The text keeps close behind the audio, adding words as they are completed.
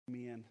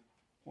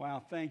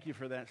Wow, thank you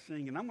for that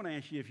singing. I'm going to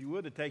ask you, if you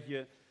would, to take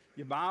your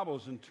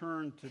Bibles and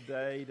turn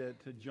today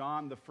to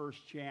John, the first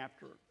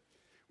chapter.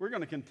 We're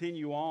going to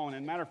continue on.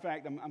 And matter of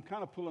fact, I'm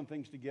kind of pulling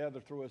things together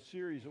through a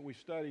series that we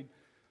studied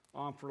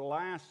for the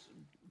last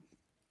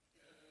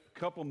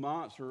couple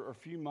months or a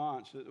few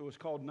months. It was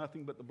called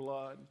Nothing But the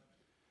Blood,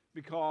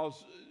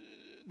 because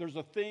there's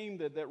a theme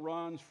that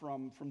runs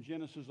from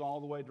Genesis all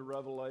the way to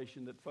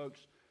Revelation, that folks,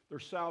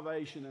 there's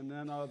salvation in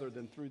none other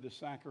than through the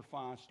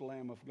sacrificed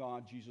Lamb of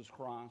God, Jesus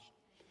Christ.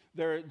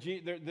 There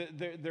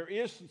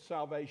is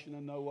salvation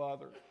in no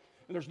other.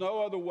 And there's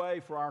no other way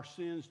for our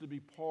sins to be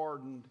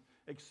pardoned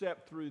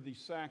except through the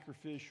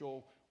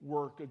sacrificial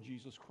work of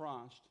Jesus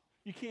Christ.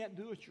 You can't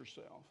do it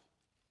yourself.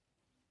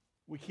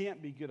 We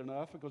can't be good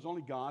enough because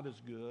only God is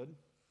good.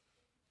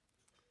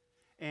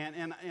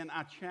 And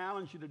I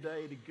challenge you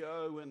today to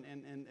go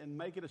and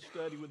make it a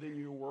study within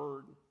your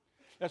Word.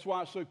 That's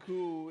why it's so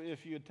cool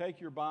if you take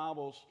your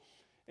Bibles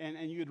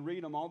and you'd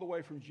read them all the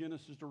way from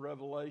Genesis to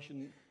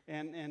Revelation.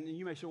 And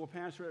you may say, well,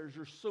 Pastor,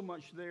 there's so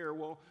much there.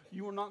 Well,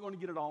 you are not going to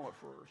get it all at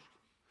first.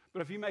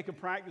 But if you make a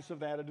practice of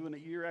that, of doing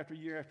it year after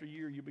year after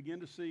year, you begin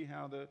to see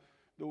how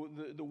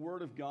the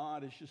Word of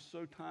God is just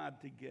so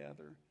tied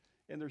together.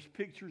 And there's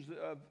pictures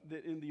of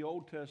that in the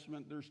Old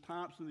Testament. There's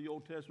types in the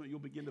Old Testament you'll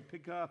begin to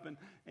pick up.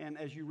 And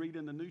as you read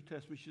in the New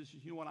Testament, you say,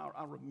 you know what,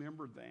 I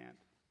remember that.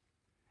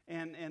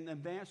 And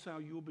that's how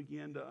you'll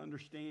begin to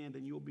understand,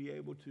 and you'll be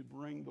able to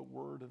bring the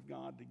Word of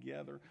God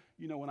together.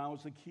 You know, when I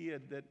was a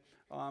kid that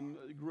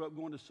grew up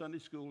going to Sunday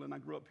school, and I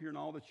grew up hearing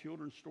all the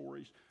children's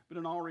stories. But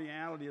in all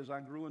reality, as I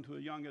grew into a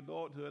young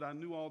adulthood, I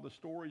knew all the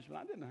stories, but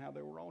I didn't know how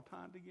they were all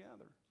tied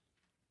together.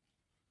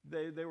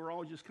 They were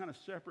all just kind of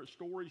separate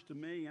stories to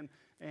me,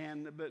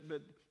 but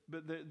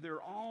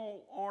they're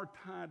all are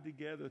tied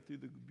together through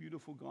the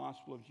beautiful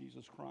gospel of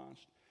Jesus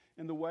Christ.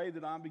 And the way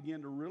that I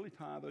begin to really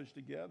tie those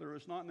together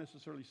is not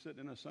necessarily sitting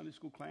in a Sunday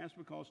school class,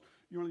 because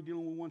you're only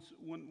dealing with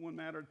one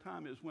matter at a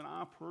time. It's when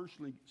I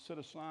personally set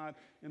aside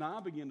and I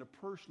begin to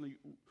personally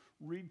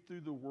read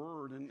through the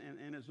Word, and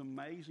it's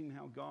amazing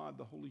how God,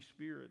 the Holy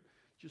Spirit,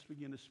 just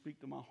begin to speak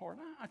to my heart.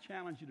 I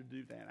challenge you to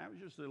do that. That was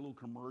just a little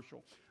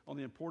commercial on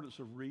the importance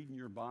of reading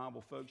your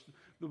Bible, folks.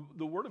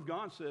 The Word of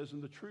God says,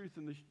 and the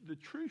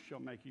truth shall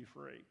make you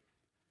free.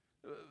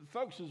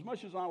 Folks, as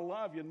much as I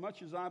love you, and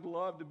much as I'd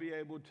love to be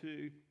able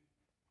to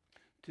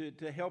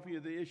help you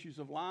with the issues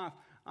of life,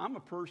 I'm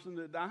a person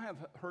that I have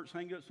hurts,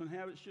 hang-ups, and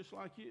habits just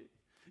like you.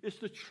 It's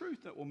the truth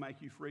that will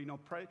make you free.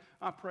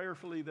 I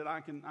prayerfully that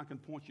I can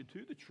point you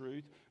to the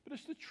truth, but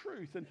it's the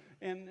truth.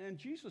 And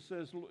Jesus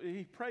says,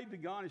 he prayed to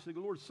God, he said,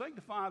 Lord,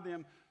 sanctify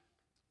them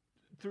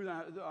through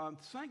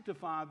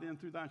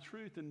thy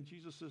truth. And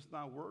Jesus says,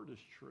 thy word is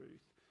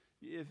truth.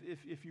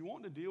 If you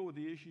want to deal with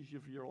the issues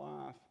of your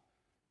life,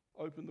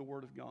 open the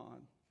Word of God.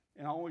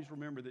 And always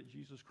remember that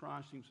Jesus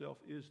Christ himself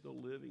is the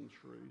living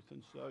truth.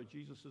 And so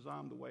Jesus says,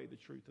 I'm the way, the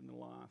truth, and the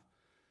life.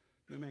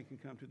 No man can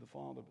come to the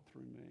Father but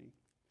through me.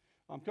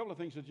 A couple of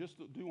things I just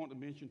do want to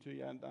mention to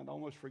you. I'd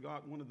almost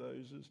forgot one of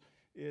those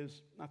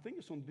is I think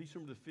it's on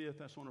December the 5th.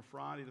 That's on a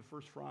Friday, the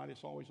first Friday.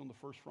 It's always on the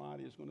first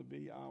Friday. It's going to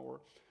be our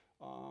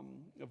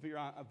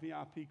a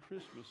VIP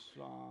Christmas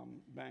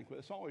banquet.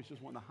 It's always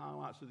just one of the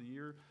highlights of the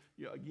year.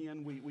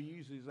 Again, we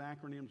use these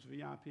acronyms,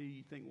 VIP.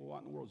 You think, well, what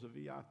in the world is a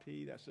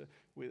VIP? That's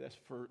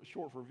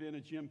short for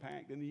Vintage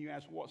Impact. And then you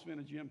ask, what's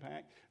Vintage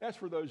Impact? That's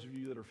for those of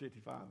you that are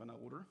 55 and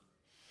older.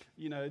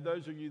 You know,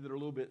 those of you that are a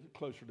little bit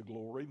closer to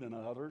glory than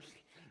others.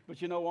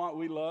 But you know what?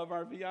 We love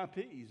our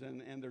VIPs,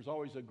 and there's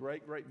always a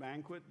great, great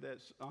banquet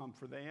that's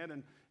for that.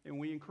 And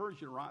we encourage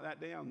you to write that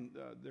down.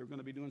 They're going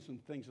to be doing some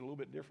things a little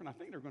bit different. I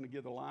think they're going to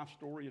give the life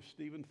story of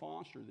Stephen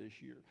Foster this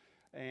year,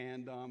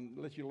 and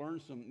let you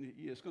learn some.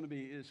 It's going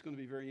to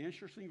be very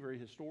interesting, very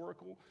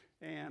historical,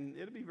 and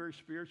it'll be very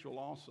spiritual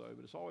also.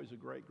 But it's always a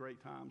great,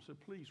 great time. So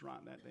please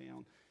write that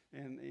down.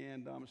 And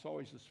it's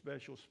always a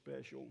special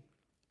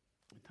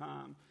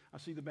time. I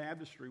see the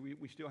baptistry.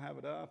 We still have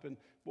it up, and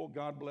boy,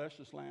 God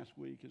blessed us last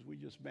week as we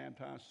just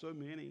baptized so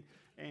many.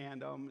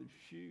 And I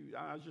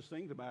was just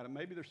thinking about it.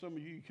 Maybe there's some of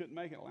you couldn't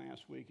make it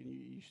last week, and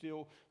you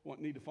still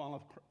need to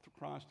follow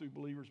Christ through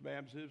believers'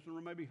 baptism,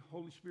 or maybe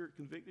Holy Spirit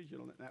convicted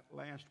you that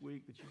last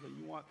week that you say,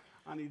 you know what,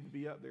 I need to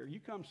be up there. You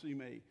come see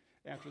me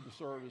after the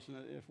service, and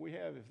if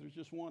there's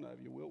just one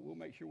of you, we'll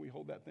make sure we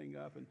hold that thing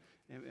up, and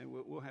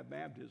we'll have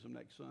baptism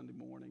next Sunday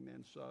morning.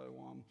 And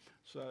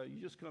so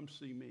you just come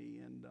see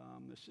me, and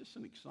it's just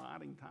an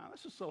exciting time.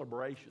 It's a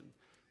celebration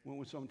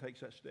when someone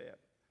takes that step.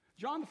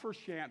 John, the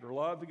first chapter,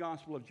 love the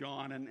Gospel of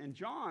John, and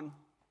John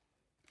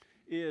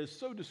is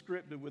so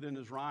descriptive within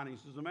his writings.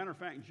 As a matter of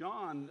fact,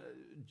 John,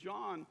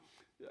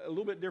 a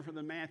little bit different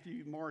than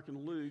Matthew, Mark,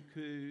 and Luke,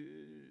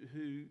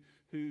 who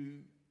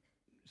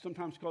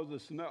sometimes called the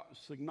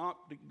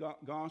synoptic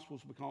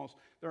gospels because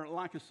they're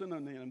like a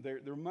synonym.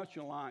 They're much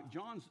alike.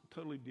 John's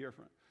totally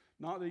different.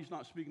 Not that he's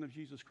not speaking of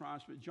Jesus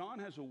Christ, but John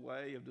has a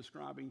way of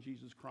describing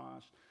Jesus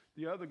Christ.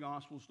 The other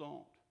gospels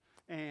don't.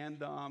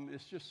 And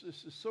it's just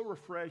so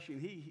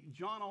refreshing.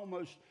 John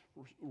almost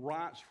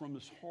writes from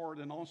his heart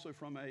and also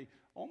from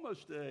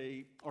almost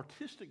a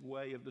artistic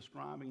way of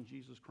describing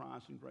Jesus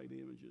Christ in great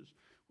images.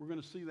 We're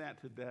going to see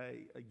that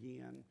today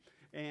again.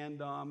 And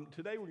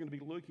today we're going to be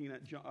looking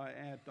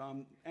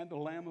at the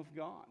Lamb of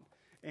God.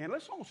 And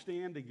let's all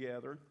stand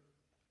together.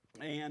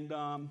 And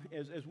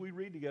as we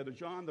read together,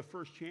 John, the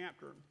first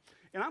chapter.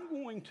 And I'm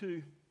going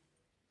to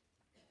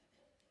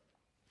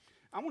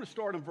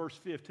start in verse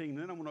 15.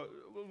 Then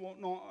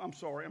I'm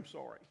sorry.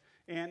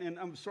 And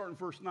I'm starting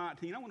verse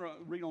 19. I want to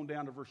read on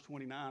down to verse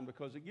 29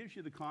 because it gives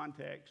you the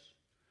context.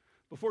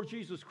 Before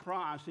Jesus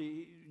Christ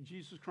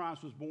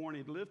was born.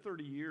 He'd lived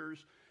 30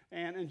 years.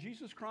 And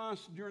Jesus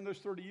Christ, during those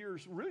 30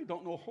 years, really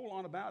don't know a whole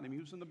lot about him. He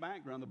was in the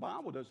background. The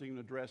Bible doesn't even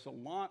address a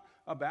lot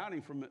about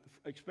him,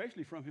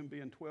 especially from him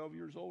being 12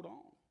 years old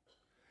on.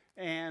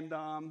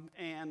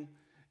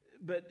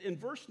 But in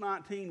verse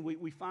 19,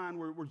 we find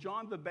where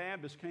John the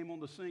Baptist came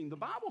on the scene. The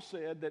Bible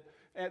said that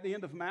at the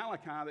end of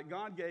Malachi that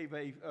God gave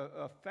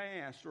a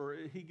fast, or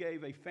he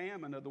gave a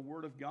famine of the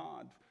Word of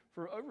God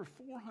for over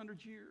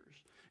 400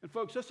 years. And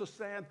folks, that's a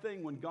sad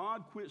thing. When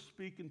God quits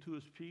speaking to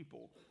his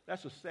people,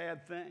 that's a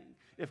sad thing.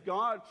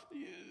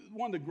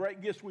 One of the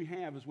great gifts we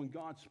have is when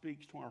God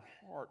speaks to our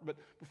heart. But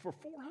for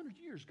 400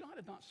 years, God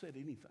had not said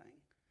anything.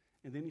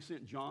 And then he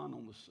sent John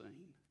on the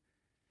scene.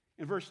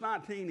 In verse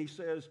 19, he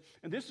says,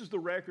 and this is the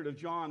record of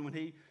John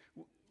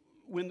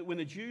when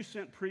the Jews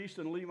sent priests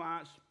and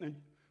Levites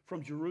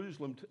from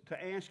Jerusalem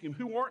to ask him,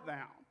 "Who art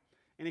thou?"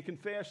 And he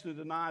confessed and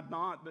denied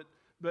not,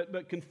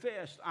 but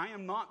confessed, "I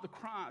am not the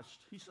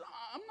Christ." He said,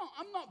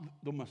 I'm not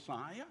the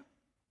Messiah.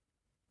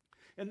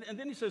 And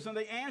then he says, and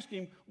they asked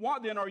him,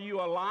 "What then, are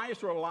you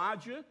Elias or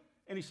Elijah?"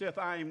 And he saith,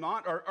 "I am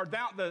not." Art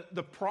thou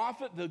the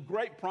prophet, the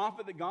great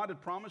prophet that God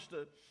had promised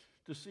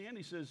to send?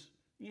 He says,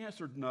 he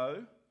answered,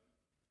 "No."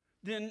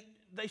 Then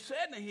they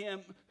said to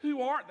him,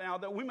 "Who art thou,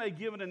 that we may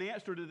give an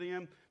answer to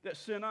them that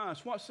sent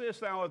us? What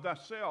sayest thou of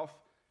thyself?"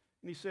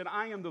 And he said,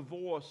 "I am the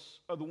voice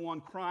of the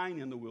one crying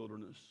in the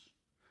wilderness.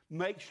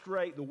 Make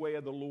straight the way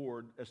of the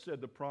Lord, as said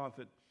the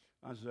prophet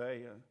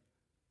Isaiah."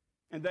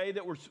 And they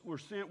that were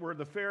sent were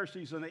the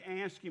Pharisees, and they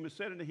asked him and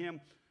said unto him,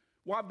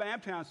 "Why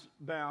baptize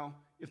thou,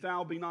 if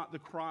thou be not the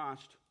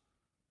Christ,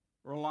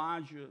 or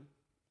Elijah,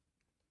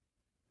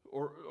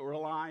 or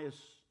Elias,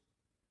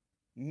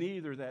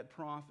 neither that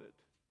prophet?"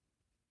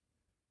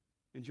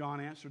 And John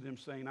answered them,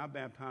 saying, "I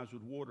baptize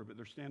with water, but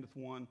there standeth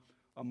one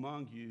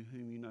among you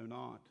whom you know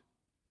not.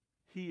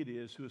 He it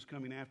is who is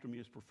coming after me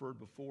is preferred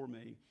before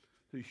me,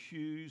 whose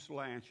shoes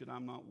latchet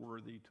I'm not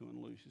worthy to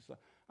unloose." He said,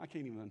 "I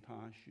can't even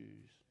untie his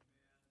shoes."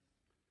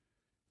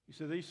 He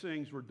said, "These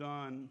things were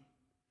done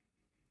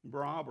in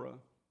Barabra,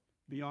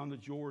 beyond the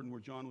Jordan,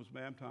 where John was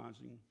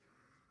baptizing."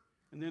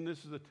 And then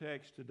this is the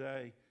text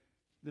today.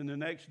 Then the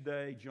next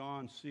day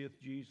John seeth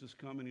Jesus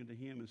coming into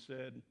him and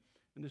said,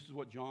 and this is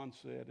what John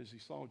said as he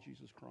saw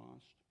Jesus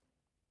Christ.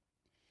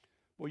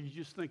 Well, you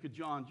just think of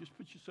John. Just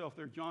put yourself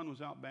there. John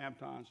was out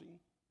baptizing.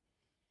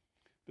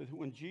 But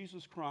when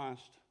Jesus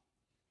Christ,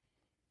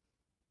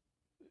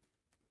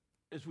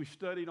 as we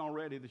studied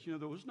already, that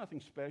there was nothing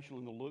special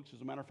in the looks.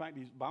 As a matter of fact,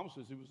 the Bible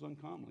says he was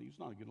uncomely. He was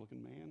not a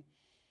good-looking man.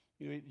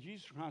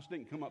 Jesus Christ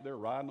didn't come up there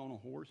riding on a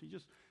horse. He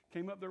just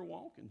came up there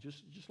walking,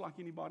 just like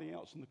anybody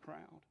else in the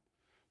crowd.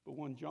 But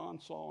when John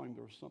saw him,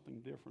 there was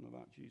something different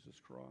about Jesus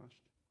Christ.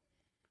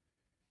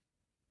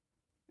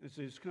 It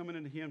says, coming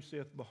into him,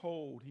 saith,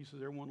 "Behold," he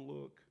says, "everyone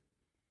look,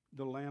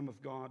 the Lamb of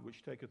God,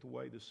 which taketh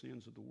away the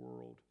sins of the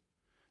world.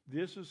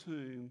 This is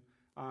whom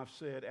I have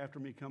said, after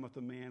me cometh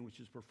a man which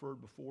is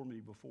preferred before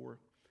me,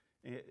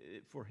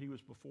 for he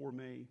was before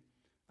me.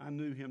 I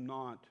knew him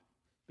not,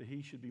 but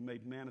he should be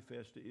made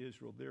manifest to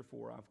Israel.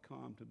 Therefore I've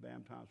come to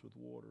baptize with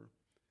water."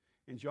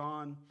 And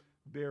John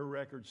bare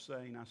record,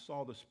 saying, "I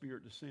saw the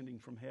Spirit descending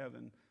from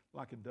heaven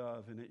like a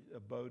dove, and it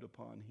abode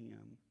upon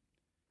him.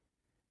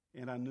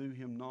 And I knew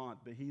him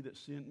not, but he that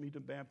sent me to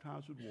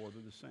baptize with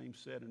water, the same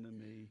said unto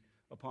me,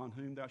 Upon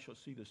whom thou shalt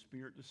see the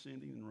Spirit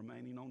descending and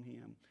remaining on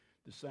him,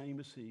 the same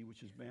is he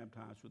which is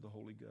baptized with the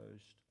Holy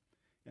Ghost.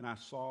 And I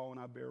saw and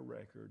I bear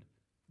record,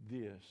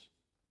 this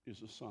is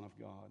the Son of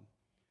God."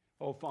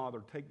 Oh,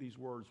 Father, take these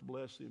words,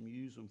 bless them,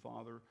 use them,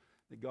 Father,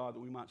 that God, that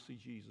we might see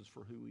Jesus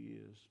for who he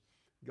is.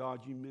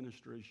 God, you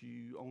minister as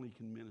you only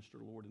can minister,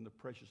 Lord. In the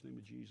precious name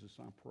of Jesus,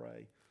 I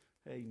pray.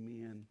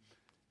 Amen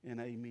and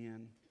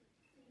amen.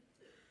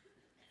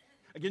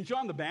 Again,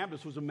 John the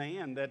Baptist was a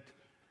man that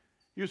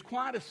he was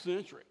quite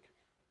eccentric.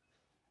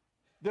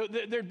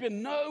 There'd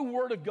been no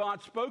word of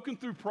God spoken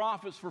through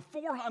prophets for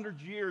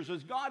 400 years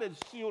as God had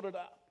sealed it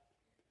up.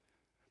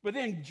 But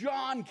then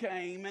John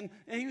came, and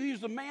he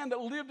was a man that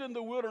lived in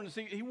the wilderness.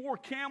 He wore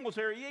camel's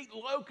hair. He ate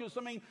locusts,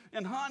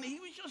 and honey.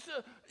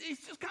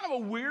 He's just kind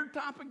of a weird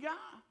type of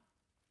guy.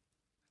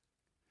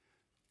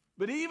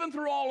 But even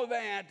through all of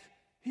that,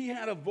 he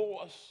had a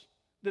voice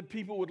that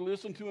people would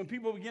listen to, and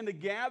people began to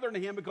gather to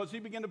him because he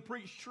began to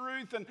preach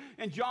truth,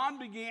 and John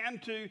began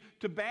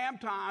to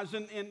baptize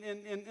in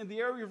the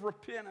area of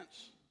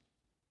repentance.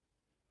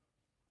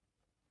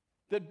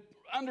 That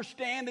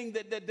understanding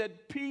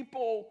that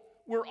people,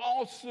 we're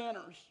all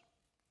sinners.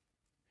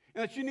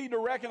 And that you need to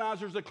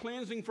recognize there's a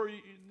cleansing for you,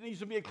 needs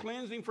to be a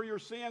cleansing for your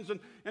sins.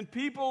 And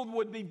people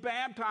would be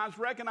baptized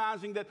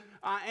recognizing that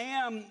I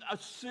am a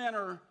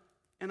sinner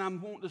and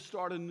I'm wanting to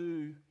start a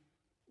new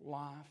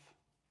life.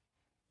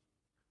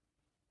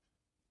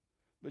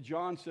 But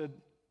John said,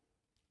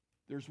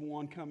 there's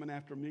one coming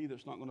after me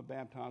that's not going to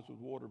baptize with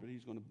water, but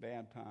he's going to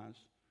baptize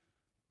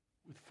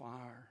with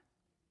fire.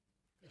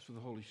 That's with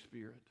the Holy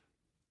Spirit.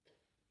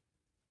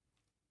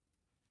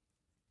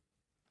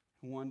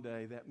 And one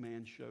day that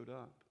man showed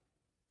up.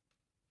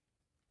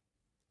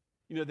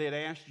 You know, they had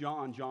asked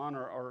John,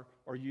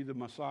 are you the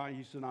Messiah?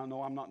 He said,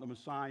 no, I'm not the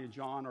Messiah.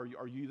 John,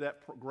 are you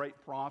that great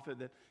prophet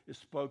that is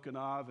spoken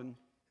of? And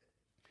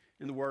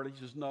in the Word, he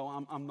says,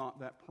 no, I'm not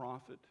that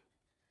prophet.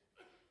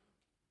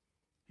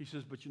 He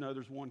says, but you know,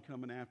 there's one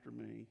coming after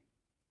me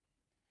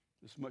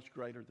that's much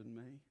greater than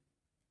me.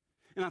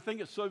 And I think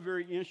it's so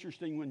very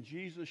interesting when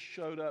Jesus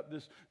showed up,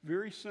 this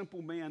very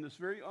simple man, this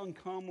very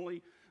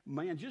uncomely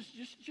man,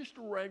 just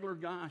a regular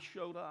guy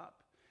showed up.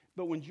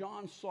 But when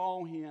John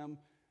saw him,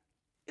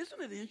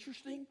 isn't it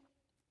interesting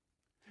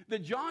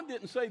that John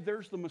didn't say,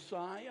 there's the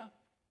Messiah?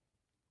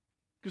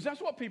 Because that's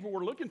what people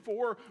were looking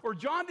for. Or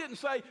John didn't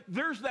say,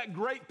 there's that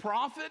great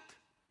prophet?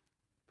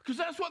 Because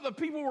that's what the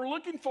people were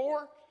looking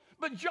for.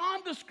 But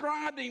John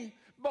described him,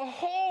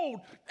 behold,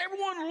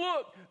 everyone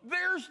look,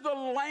 there's the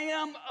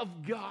Lamb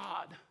of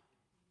God.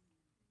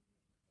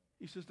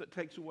 He says that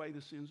takes away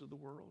the sins of the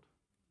world.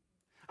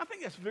 I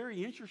think that's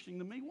very interesting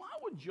to me. Why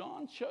would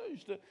John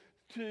choose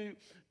to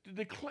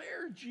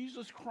declare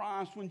Jesus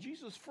Christ when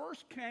Jesus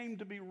first came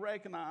to be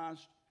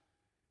recognized?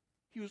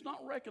 He was not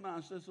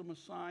recognized as the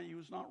Messiah. He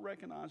was not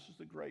recognized as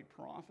the great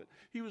prophet.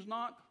 He was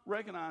not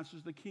recognized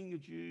as the King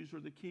of Jews or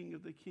the King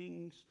of the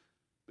Kings,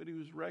 but he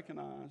was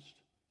recognized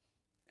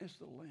as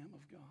the Lamb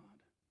of God.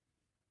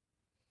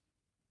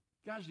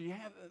 Guys, do you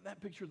have that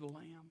picture of the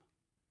Lamb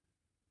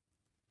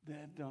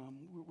that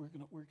we're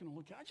going to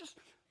look at? Just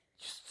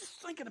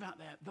thinking about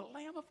that, the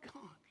Lamb of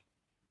God.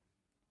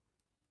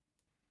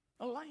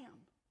 A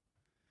lamb.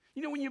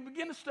 You know, when you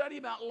begin to study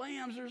about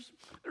lambs, there's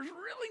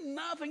really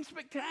nothing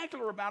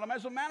spectacular about them.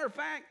 As a matter of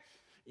fact,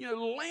 you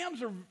know,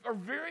 lambs are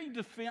very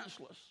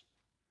defenseless.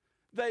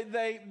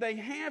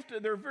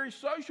 They're a very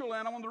social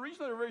animal, and the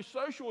reason they're very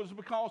social is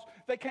because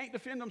they can't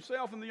defend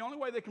themselves, and the only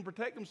way they can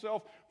protect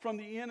themselves from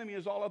the enemy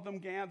is all of them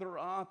gather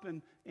up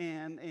and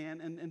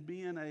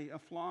be in a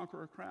flock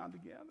or a crowd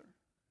together.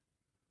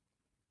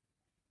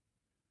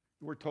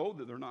 We're told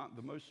that they're not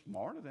the most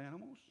smart of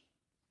animals.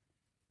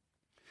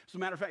 As a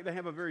matter of fact, they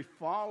have a very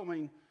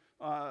following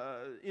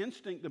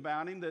instinct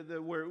about him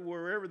that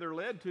wherever they're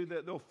led to,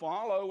 that they'll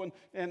follow.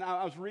 And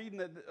I was reading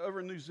that over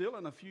in New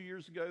Zealand a few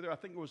years ago, I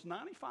think it was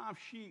 95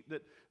 sheep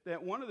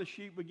that one of the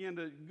sheep began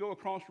to go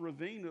across a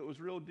ravine that was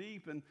real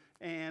deep,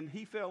 and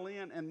he fell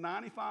in, and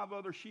 95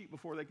 other sheep,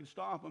 before they could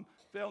stop him,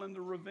 fell in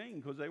the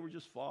ravine because they were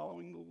just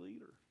following the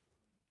leader.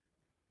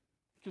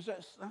 Because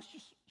that's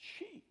just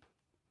sheep.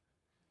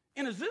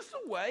 And is this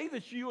the way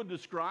that you would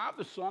describe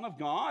the Son of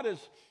God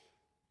as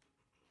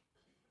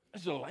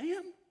a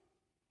lamb?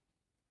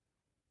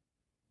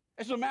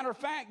 As a matter of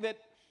fact, that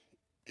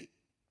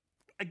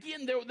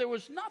again, there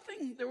was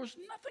nothing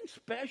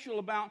special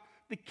about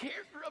the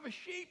character of a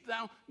sheep.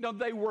 Now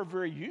they were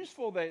very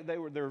useful. They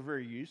were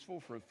very useful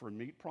for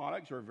meat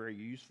products. They were very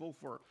useful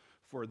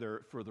for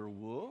their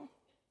wool.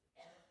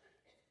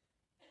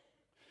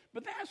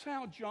 But that's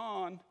how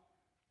John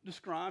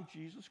described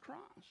Jesus Christ.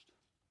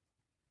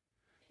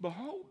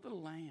 Behold the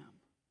Lamb.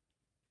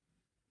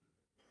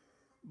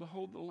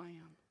 Behold the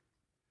Lamb.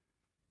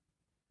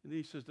 And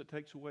he says that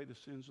takes away the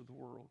sins of the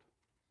world.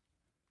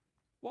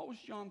 What was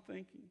John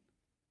thinking?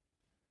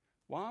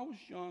 Why was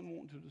John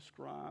wanting to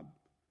describe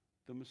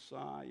the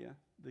Messiah,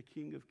 the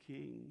King of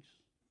Kings,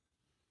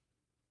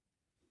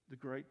 the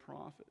great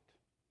prophet,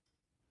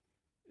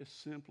 as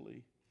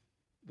simply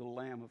the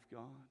Lamb of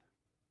God?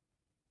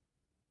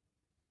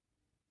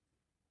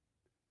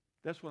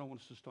 That's what I want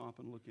us to stop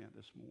and look at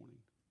this morning.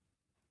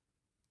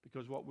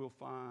 Because what we'll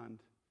find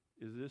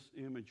is this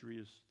imagery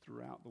is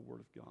throughout the Word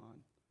of God.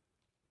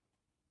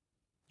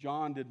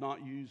 John did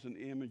not use an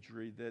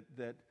imagery that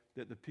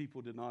the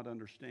people did not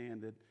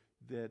understand,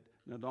 that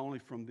not only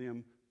from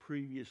them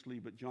previously,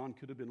 but John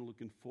could have been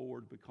looking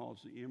forward, because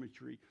the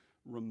imagery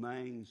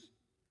remains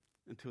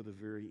until the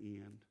very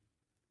end.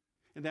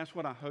 And that's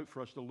what I hope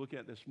for us to look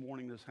at this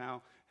morning, is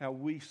how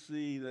we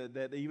see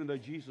that even though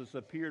Jesus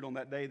appeared on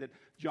that day that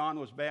John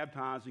was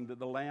baptizing, that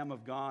the Lamb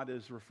of God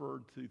is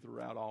referred to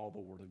throughout all the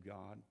Word of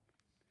God.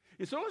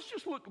 And so let's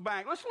just look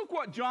back. Let's look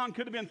what John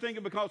could have been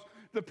thinking, because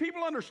the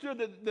people understood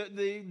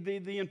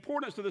the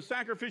importance of the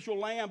sacrificial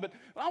lamb. But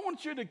I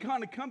want you to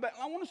kind of come back.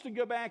 I want us to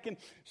go back and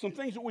some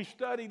things that we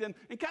studied and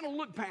kind of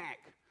look back.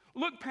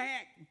 Look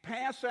back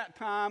past that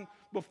time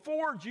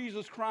before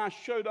Jesus Christ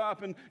showed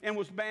up and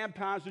was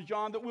baptized as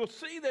John, that we'll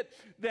see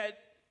that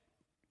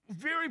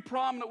very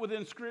prominent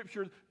within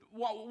Scripture,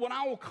 what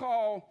I will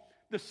call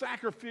the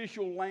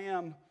sacrificial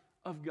Lamb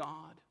of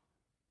God.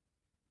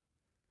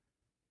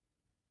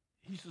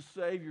 He's the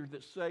Savior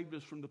that saved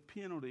us from the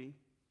penalty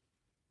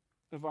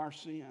of our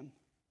sin.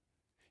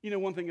 You know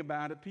one thing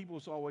about it, people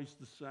is always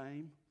the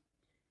same.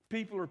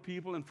 People are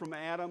people, and from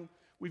Adam,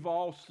 we've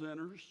all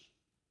sinners.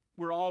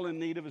 We're all in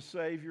need of a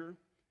Savior.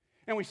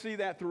 And we see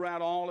that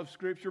throughout all of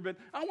Scripture. But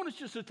I want us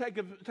just to take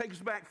us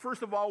back,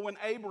 first of all, when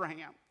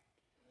Abraham,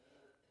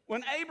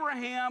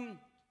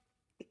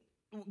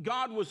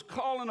 God was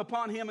calling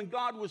upon him and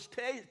God was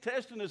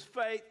testing his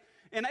faith,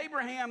 and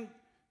Abraham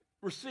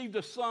received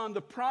a son,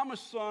 the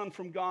promised son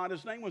from God.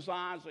 His name was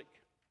Isaac.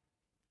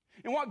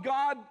 And what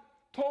God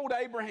told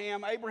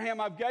Abraham,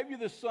 I've gave you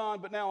this son,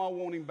 but now I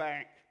want him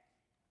back.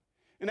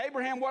 And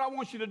Abraham, what I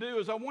want you to do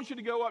is I want you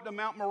to go up to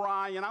Mount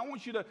Moriah, and I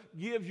want you to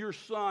give your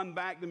son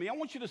back to me. I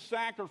want you to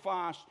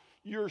sacrifice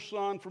your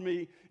son for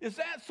me. Is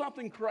that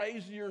something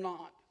crazy or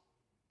not?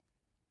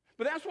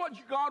 But that's what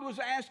God was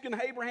asking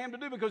Abraham to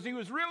do, because he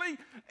was really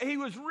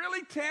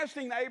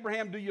testing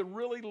Abraham. Do you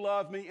really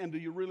love me, and do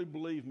you really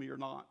believe me or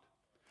not?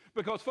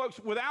 Because, folks,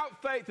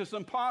 without faith, it's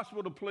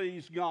impossible to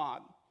please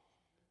God.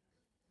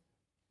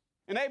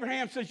 And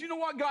Abraham says, you know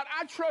what, God,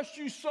 I trust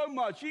you so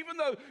much. Even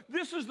though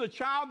this is the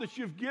child that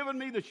you've given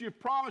me, that you've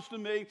promised to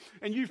me,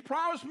 and you've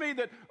promised me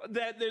that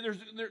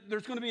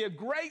there's going to be a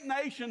great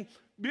nation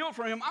built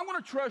for him, I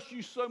want to trust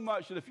you so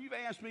much that if you've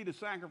asked me to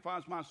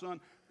sacrifice my son,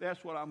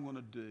 that's what I'm going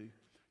to do.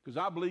 Because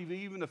I believe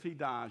even if he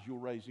dies, you'll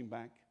raise him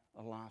back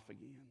alive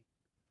again.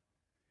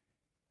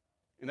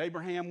 And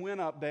Abraham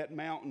went up that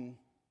mountain,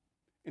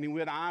 and he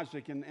went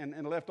Isaac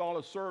and left all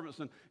his servants.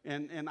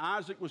 And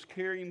Isaac was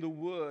carrying the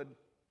wood.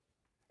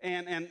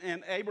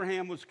 And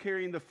Abraham was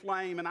carrying the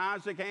flame. And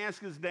Isaac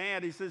asked his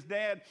dad, he says,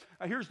 Dad,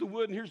 here's the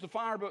wood and here's the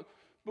fire, but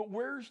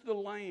where's the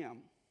lamb?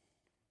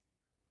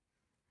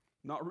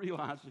 Not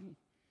realizing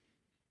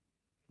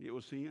it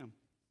was him.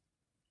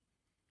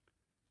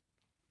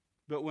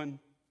 But when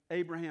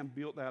Abraham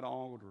built that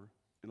altar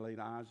and laid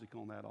Isaac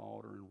on that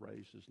altar and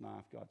raised his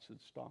knife, God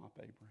said, stop,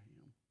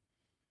 Abraham.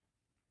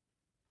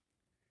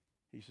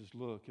 He says,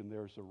 look, and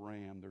there's a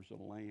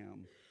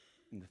lamb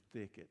in the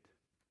thicket.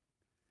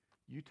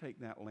 You take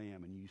that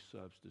lamb and you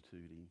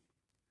substitute him.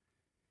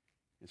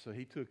 And so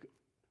he took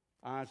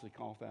Isaac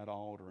off that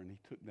altar, and he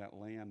took that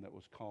lamb that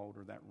was called,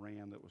 or that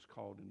ram that was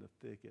called, in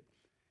the thicket,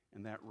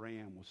 and that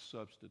ram was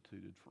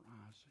substituted for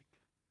Isaac.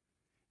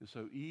 And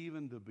so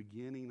even the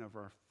beginning of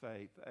our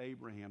faith,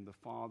 Abraham, the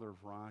father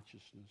of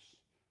righteousness,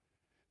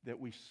 that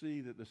we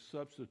see that the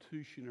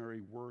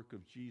substitutionary work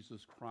of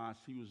Jesus Christ,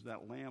 he was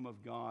that Lamb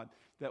of God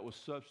that was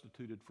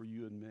substituted for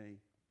you and me.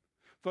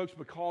 Folks,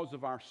 because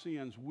of our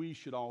sins, we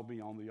should all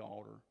be on the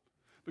altar.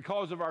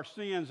 Because of our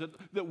sins,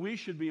 that we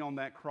should be on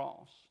that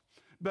cross.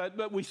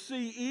 But we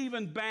see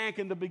even back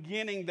in the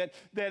beginning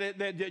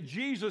that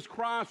Jesus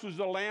Christ was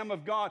the Lamb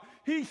of God.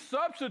 He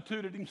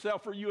substituted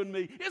himself for you and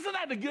me. Isn't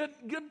that a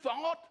good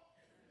thought?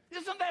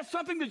 Isn't that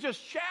something to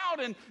just shout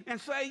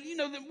and say, you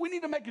know, that we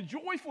need to make a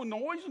joyful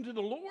noise unto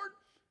the Lord?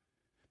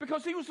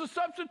 Because he was the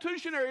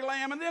substitutionary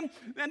lamb. And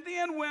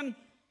then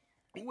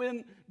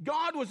when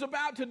God was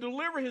about to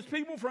deliver his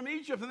people from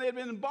Egypt, and they had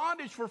been in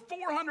bondage for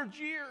 400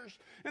 years,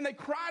 and they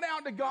cried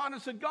out to God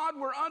and said, God,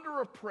 we're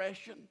under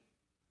oppression.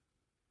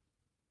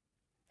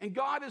 And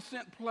God has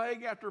sent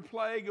plague after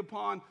plague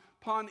upon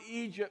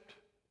Egypt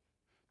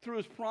through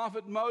his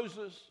prophet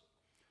Moses.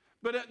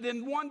 But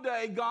then one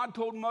day God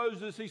told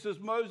Moses, he says,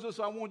 Moses,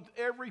 I want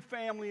every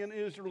family in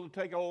Israel to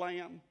take a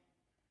lamb.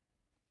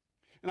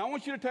 And I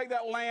want you to take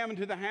that lamb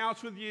into the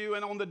house with you.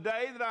 And on the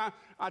day that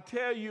I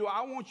tell you,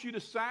 I want you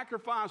to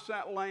sacrifice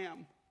that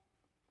lamb.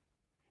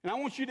 And I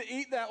want you to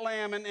eat that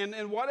lamb.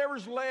 And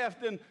whatever's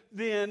left,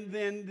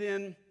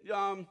 then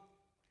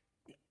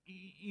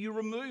you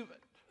remove it.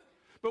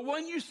 But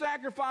when you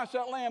sacrifice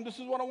that lamb, this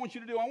is what I want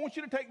you to do. I want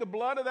you to take the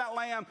blood of that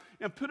lamb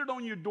and put it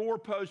on your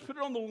doorpost. Put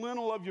it on the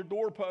lintel of your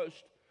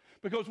doorpost.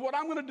 Because what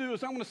I'm going to do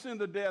is I'm going to send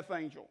the death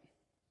angel.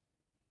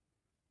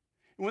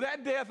 And when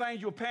that death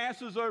angel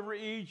passes over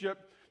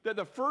Egypt, that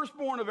the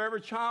firstborn of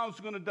every child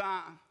is going to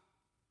die.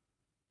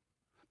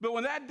 But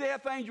when that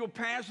death angel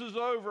passes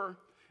over,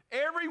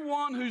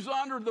 everyone who's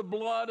under the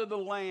blood of the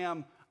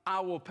lamb,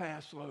 I will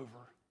pass over.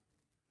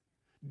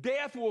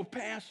 Death will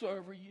pass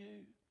over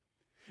you.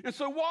 And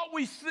so what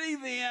we see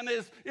then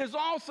is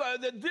also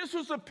that this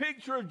was a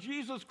picture of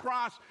Jesus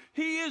Christ.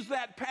 He is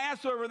that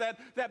Passover,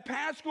 that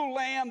Paschal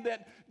lamb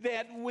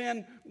that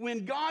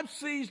when God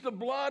sees the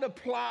blood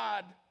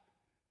applied,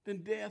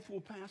 then death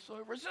will pass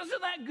over.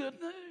 Isn't that good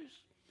news?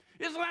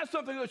 Isn't that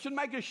something that should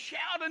make us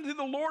shout unto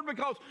the Lord?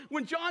 Because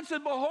when John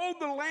said, behold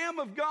the Lamb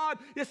of God,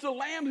 it's the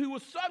Lamb who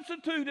was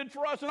substituted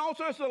for us. And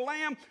also it's the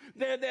Lamb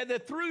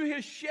that through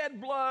his shed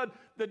blood,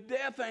 the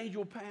death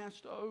angel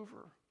passed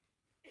over.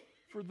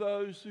 For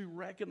those who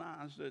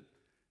recognize that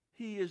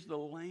he is the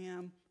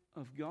Lamb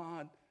of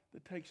God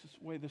that takes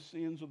away the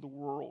sins of the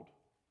world.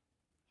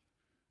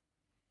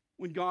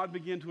 When God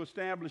began to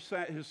establish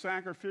his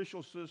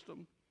sacrificial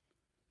system,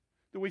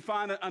 that we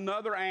find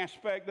another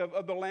aspect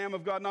of the Lamb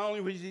of God. Not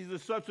only was he the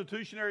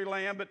substitutionary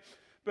lamb,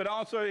 but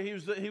also he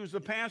was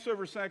the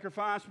Passover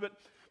sacrifice.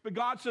 But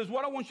God says,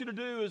 what I want you to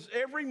do is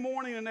every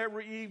morning and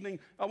every evening,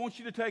 I want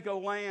you to take a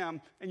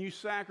lamb and you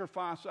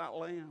sacrifice that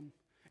lamb.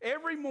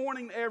 Every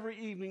morning, every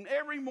evening,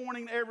 every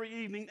morning, every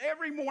evening,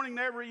 every morning,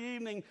 every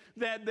evening,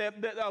 that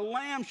a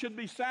lamb should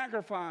be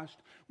sacrificed.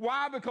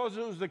 Why? Because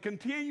it was a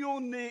continual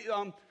need,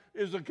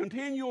 is a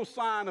continual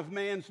sign of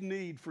man's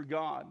need for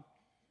God.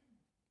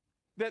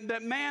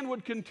 That man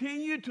would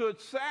continue to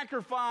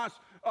sacrifice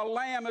a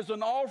lamb as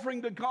an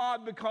offering to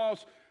God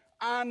because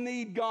I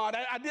need God.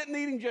 I didn't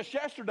need him just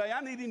yesterday.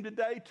 I need him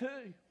today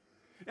too.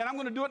 And I'm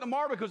going to do it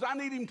tomorrow because I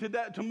need him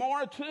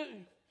tomorrow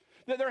too.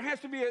 That there has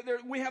to be,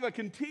 we have a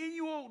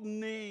continual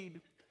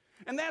need.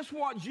 And that's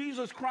what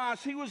Jesus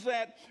Christ, he was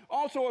that,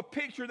 also a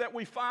picture that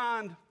we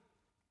find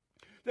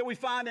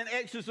in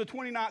Exodus, the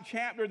 29th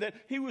chapter, that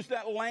he was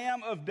that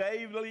lamb of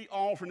daily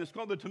offering. It's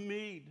called the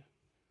Tamid,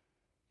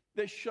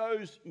 that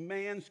shows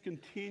man's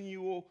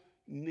continual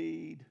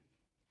need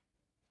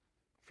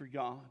for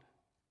God.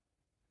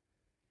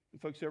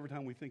 And folks, every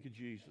time we think of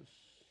Jesus,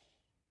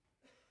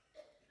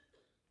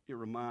 it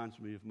reminds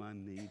me of my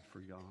need for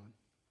God.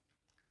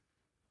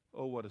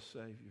 Oh, what a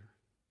Savior.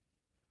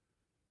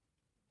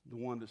 The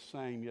one that's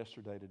same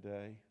yesterday,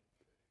 today,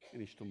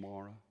 and is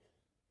tomorrow.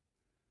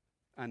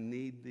 I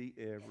need thee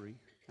every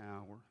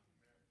hour.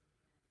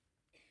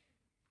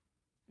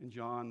 And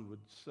John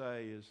would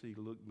say as he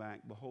looked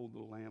back, behold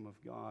the Lamb of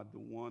God, the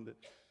one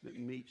that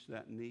meets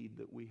that need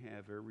that we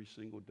have every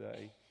single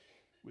day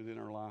within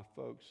our life.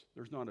 Folks,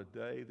 there's not a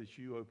day that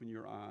you open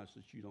your eyes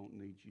that you don't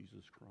need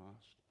Jesus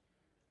Christ.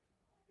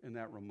 And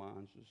that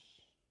reminds us.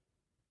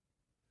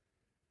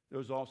 There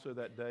was also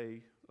that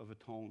day of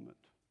atonement.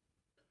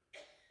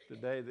 The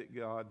day that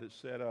God that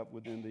set up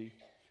within the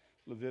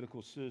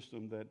Levitical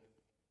system that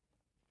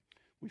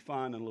we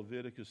find in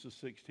Leviticus, the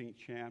 16th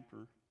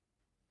chapter.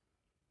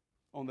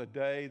 On the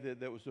day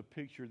that was a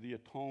picture of the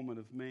atonement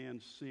of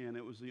man's sin.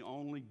 It was the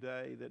only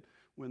day that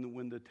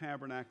when the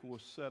tabernacle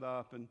was set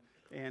up,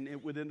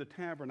 and within the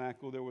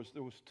tabernacle there was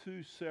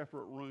two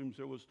separate rooms.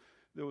 There was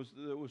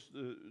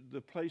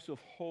the place of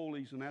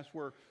holies, and that's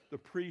where the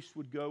priest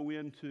would go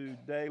into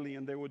daily,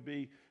 and there would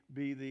be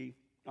the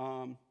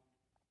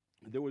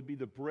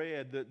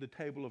bread, the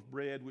table of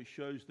bread, which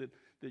shows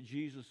that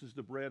Jesus is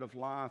the bread of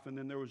life. And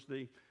then there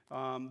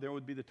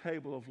would be the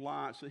table of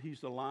lights, that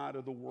he's the light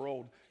of the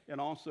world.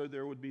 And also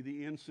there would be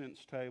the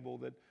incense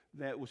table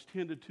that was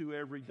tended to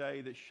every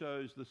day, that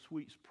shows the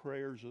sweet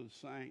prayers of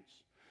the saints.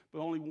 But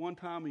only one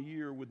time a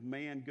year would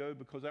man go,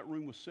 because that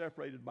room was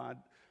separated by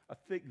a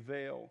thick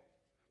veil,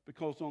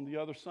 because on the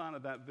other side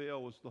of that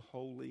veil was the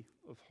Holy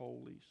of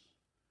Holies.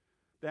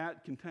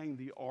 That contained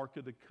the Ark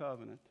of the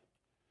Covenant.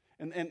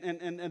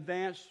 And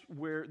that's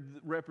where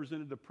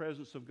represented the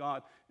presence of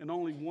God. And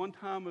only one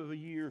time of a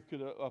year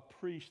could a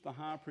priest, the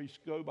high priest,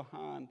 go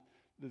behind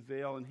the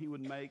veil, and he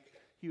would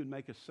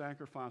make a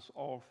sacrifice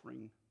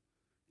offering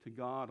to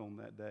God on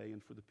that day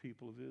and for the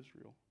people of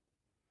Israel.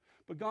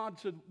 But God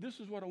said, this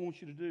is what I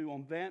want you to do.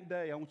 On that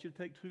day, I want you to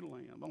take 2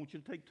 lambs. I want you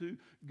to take 2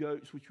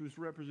 goats, which was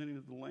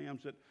representative of the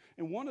lambs.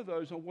 And one of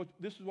those,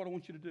 this is what I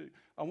want you to do.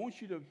 I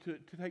want you to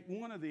take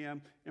one of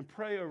them and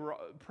pray over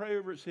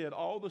its head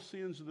all the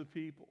sins of the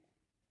people.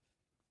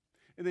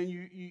 And then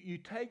you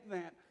take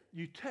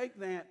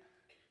that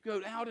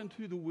goat out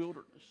into the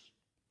wilderness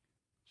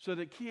so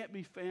that it can't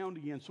be found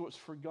again, so it's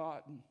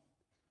forgotten.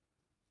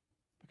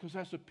 Because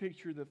that's a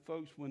picture that,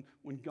 folks, when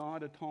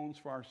God atones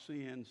for our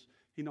sins,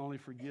 he not only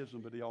forgives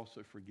them, but he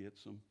also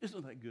forgets them.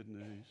 Isn't that good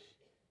news?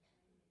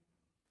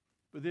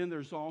 But then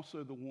there's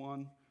also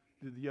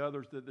the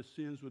others that the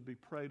sins would be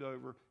prayed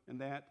over, and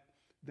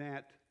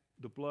that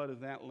the blood of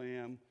that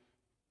lamb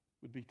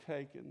would be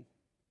taken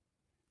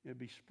and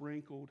be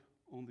sprinkled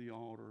on the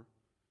altar,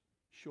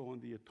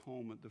 showing the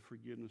atonement, the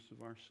forgiveness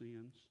of our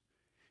sins.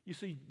 You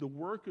see, the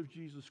work of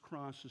Jesus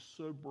Christ is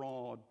so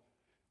broad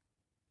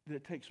that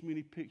it takes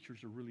many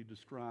pictures to really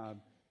describe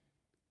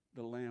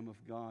the Lamb of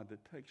God that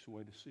takes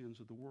away the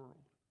sins of the world.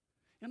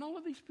 And all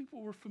of these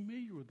people were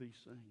familiar with these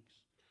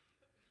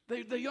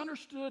things. They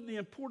understood the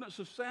importance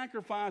of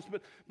sacrifice,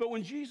 but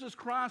when Jesus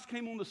Christ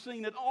came on the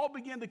scene, it all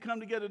began to come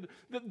together.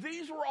 That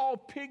these were all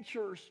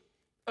pictures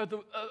of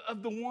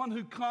the one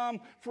who come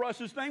for us.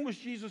 His name was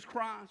Jesus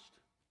Christ.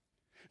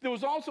 There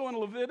was also in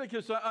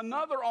Leviticus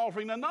another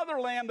offering, another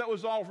lamb that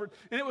was offered,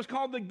 and it was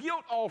called the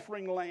guilt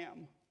offering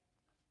lamb.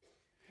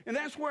 And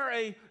that's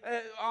where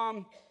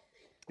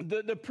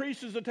the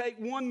priest is to take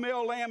one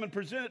male lamb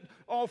and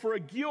offer a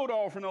guilt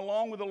offering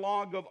along with a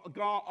log of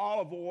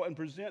olive oil and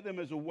present them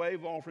as a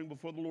wave offering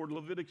before the Lord.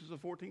 Leviticus, the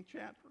 14th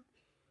chapter.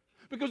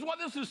 Because what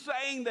this is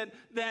saying,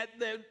 that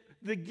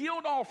the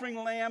guilt offering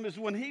lamb is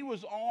when he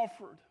was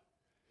offered,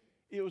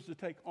 it was to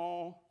take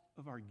all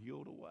of our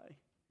guilt away.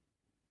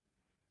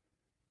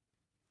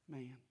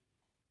 Man.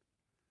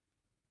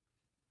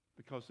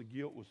 Because the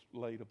guilt was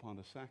laid upon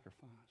the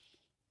sacrifice.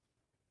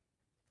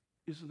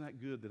 Isn't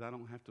that good that I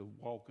don't have to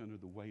walk under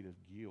the weight of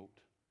guilt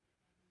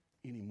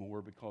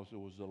anymore, because there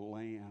was a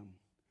lamb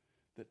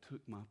that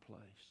took my place?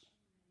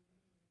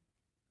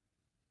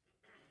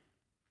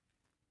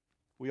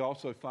 We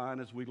also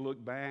find as we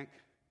look back,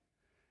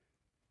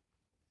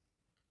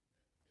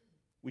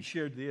 we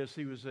shared this,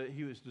 he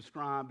was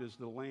described as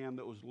the lamb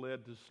that was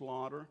led to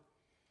slaughter.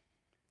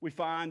 We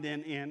find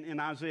in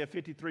Isaiah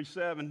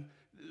 53:7,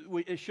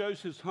 it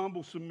shows his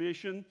humble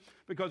submission,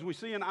 because we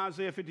see in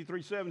Isaiah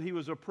 53:7, he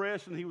was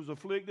oppressed and he was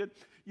afflicted,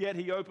 yet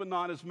he opened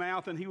not his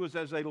mouth, and he was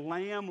as a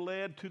lamb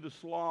led to the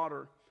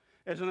slaughter.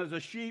 As a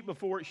sheep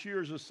before its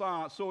shears is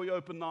silent, so he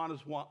opened not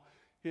his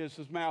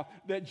mouth.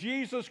 That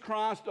Jesus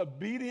Christ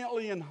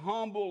obediently and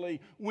humbly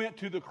went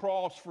to the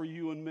cross for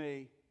you and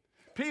me.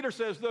 Peter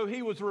says, though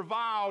he was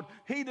reviled,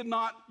 he did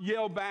not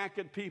yell back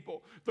at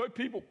people. Though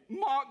people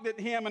mocked at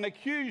him and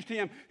accused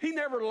him, he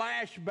never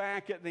lashed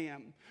back at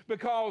them,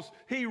 because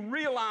he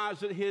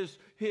realized that his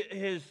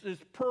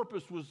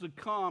purpose was to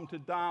come to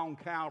die on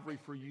Calvary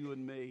for you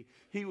and me.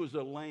 He was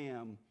a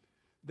lamb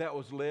that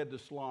was led to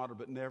slaughter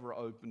but never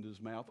opened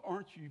his mouth.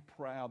 Aren't you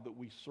proud that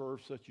we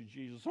serve such a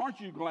Jesus? Aren't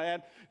you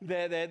glad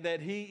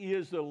that he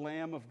is the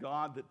Lamb of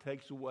God that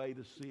takes away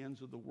the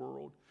sins of the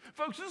world?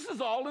 Folks, this is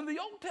all in the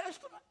Old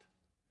Testament.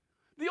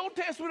 The Old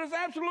Testament is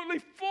absolutely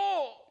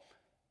full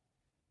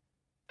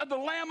of the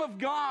Lamb of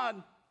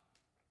God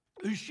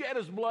who shed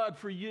his blood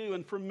for you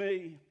and for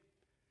me.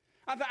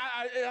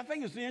 I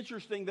think it's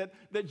interesting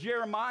that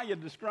Jeremiah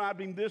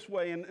described him this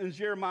way in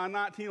Jeremiah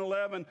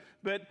 19:11.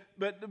 But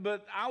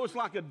I was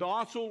like a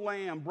docile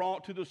lamb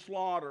brought to the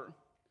slaughter.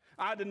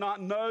 I did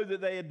not know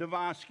that they had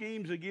devised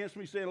schemes against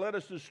me, saying, let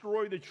us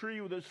destroy the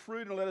tree with its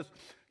fruit, and let us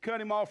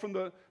cut him off from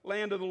the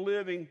land of the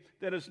living,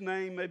 that his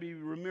name may be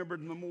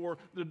remembered no more.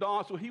 The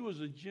docile, he was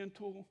a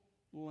gentle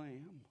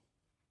lamb.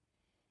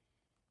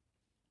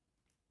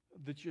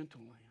 The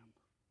gentle lamb.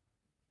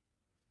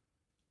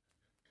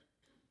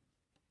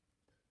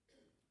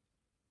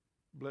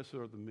 Blessed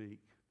are the meek,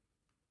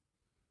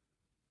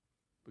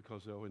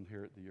 because they'll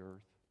inherit the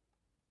earth.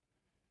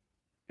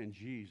 And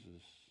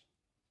Jesus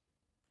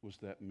was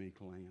that meek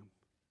lamb.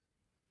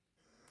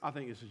 I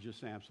think this is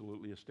just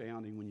absolutely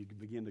astounding when you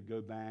begin to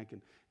go back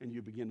and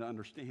you begin to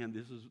understand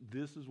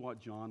this is what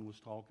John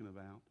was talking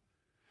about.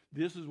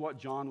 This is what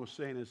John was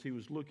saying as he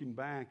was looking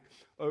back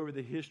over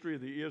the history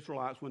of the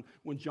Israelites.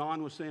 When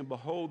John was saying,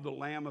 behold the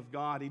Lamb of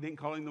God, he didn't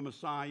call him the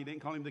Messiah, he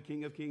didn't call him the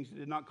King of Kings, he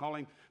did not call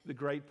him the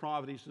great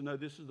prophet. He said, no,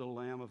 this is the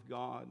Lamb of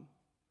God,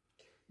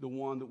 the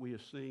one that we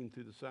have seen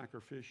through the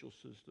sacrificial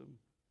system.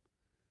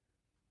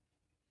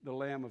 The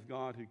Lamb of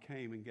God who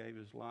came and gave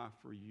his life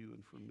for you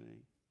and for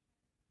me.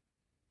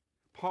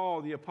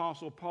 Paul, the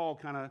Apostle Paul,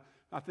 kind of,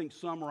 I think,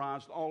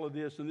 summarized all of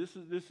this, and this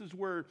is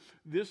where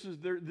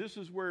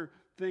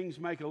things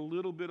make a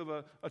little bit of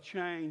a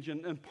change.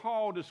 And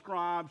Paul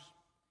describes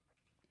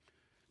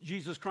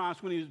Jesus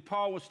Christ when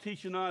Paul was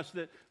teaching us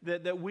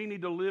that we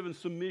need to live in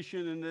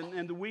submission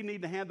and that we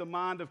need to have the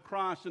mind of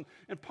Christ.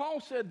 And Paul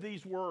said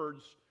these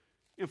words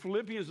in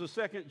Philippians, the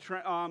second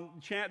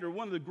chapter,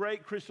 one of the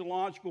great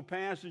Christological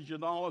passages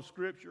in all of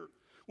Scripture.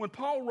 When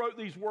Paul wrote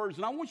these words,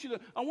 and I want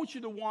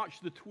you to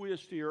watch the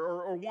twist here,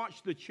 or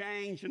watch the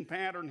change in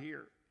pattern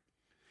here.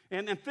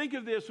 And think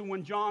of this, and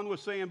when John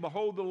was saying,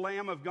 behold the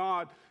Lamb of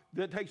God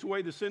that takes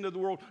away the sin of the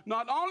world.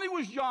 Not only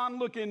was John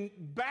looking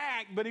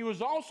back, but he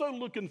was also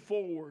looking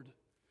forward.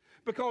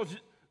 Because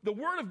the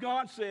Word of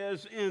God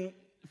says in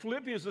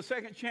Philippians, the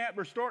second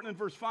chapter, starting in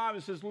verse 5,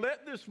 it says,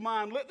 let this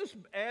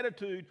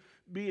attitude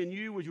be in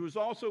you, which was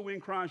also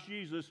in Christ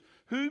Jesus,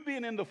 who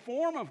being in the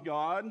form of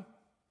God,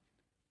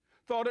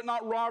 thought it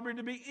not robbery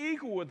to be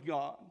equal with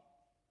God.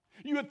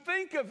 You would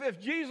think if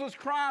Jesus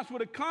Christ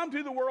would have come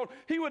to the world,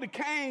 he would have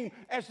came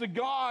as the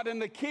God and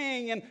the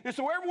King. And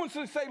so everyone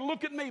should say,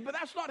 look at me. But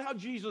that's not how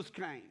Jesus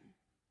came.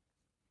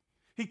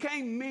 He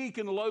came meek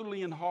and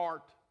lowly in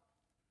heart.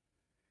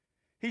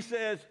 He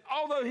says,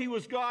 although he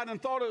was God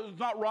and thought it was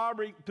not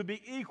robbery to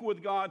be equal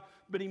with God,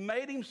 but he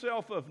made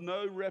himself of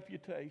no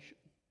reputation.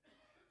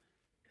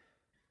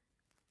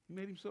 He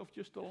made himself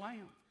just a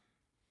lamb.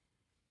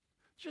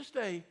 Just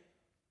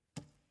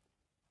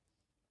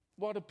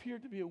what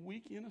appeared to be a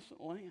weak,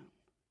 innocent lamb,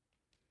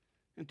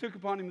 and took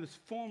upon him this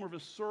form of a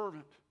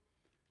servant,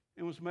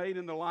 and was made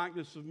in the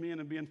likeness of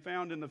men, and being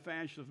found in the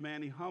fashion of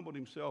man, he humbled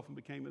himself and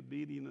became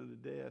obedient unto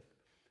death,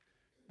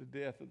 the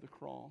death of the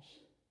cross.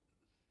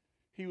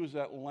 He was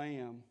that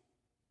lamb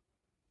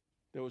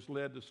that was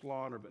led to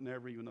slaughter, but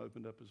never even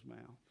opened up his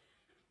mouth.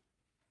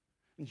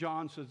 And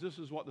John says, this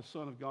is what the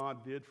Son of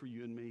God did for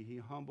you and me. He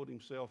humbled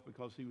himself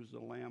because he was the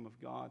Lamb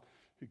of God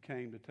who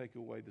came to take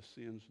away the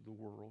sins of the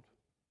world.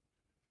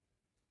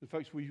 And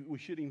folks, we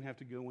shouldn't even have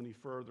to go any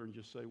further and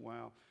just say,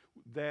 wow,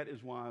 that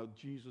is why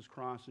Jesus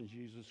Christ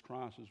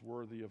is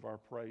worthy of our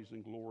praise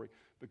and glory,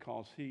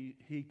 because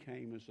he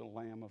came as the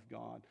Lamb of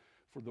God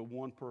for the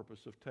one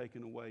purpose of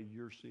taking away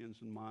your sins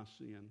and my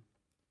sin.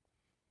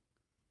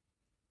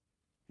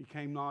 He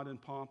came not in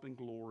pomp and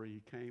glory.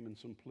 He came in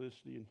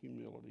simplicity and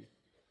humility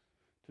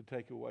to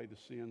take away the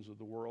sins of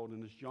the world.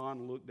 And as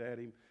John looked at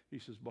him, he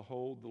says,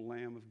 behold the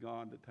Lamb of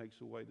God that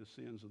takes away the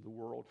sins of the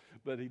world.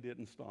 But he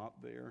didn't stop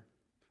there.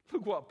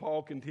 Look what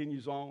Paul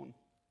continues on.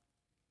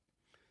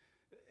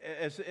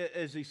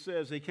 as he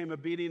says, he came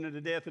obedient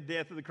unto death, the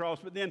death of the cross.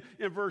 But then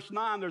in verse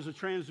 9, there's a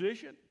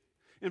transition.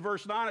 In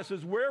verse 9, it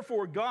says,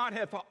 wherefore God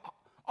hath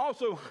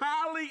also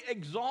highly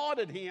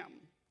exalted him,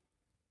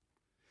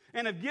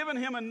 and have given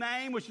him a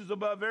name which is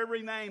above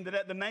every name, that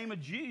at the name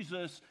of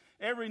Jesus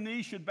every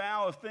knee should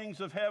bow, of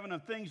things of heaven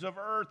and things of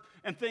earth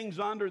and things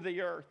under the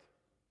earth.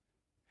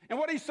 And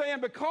what he's saying,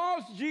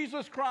 because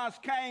Jesus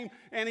Christ came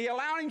and he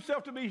allowed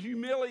himself to be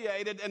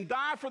humiliated and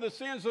die for the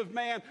sins of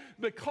man,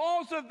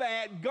 because of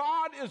that,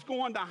 God is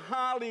going to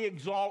highly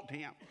exalt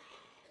him.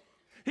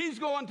 He's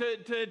going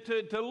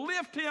to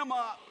lift him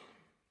up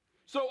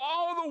so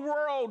all the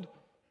world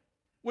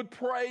would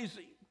praise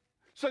him.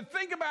 So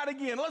think about it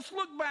again. Let's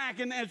look back,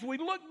 and as we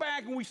look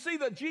back and we see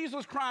that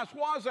Jesus Christ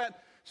was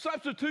that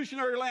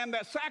substitutionary lamb,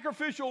 that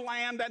sacrificial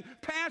lamb,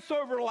 that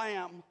Passover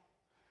lamb,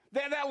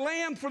 that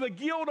lamb for the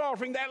guilt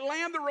offering, that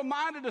lamb that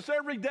reminded us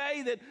every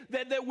day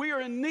that we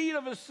are in need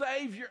of a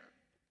Savior.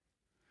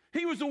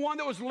 He was the one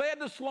that was led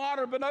to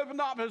slaughter but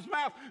opened up his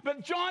mouth.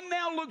 But John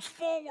now looks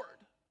forward.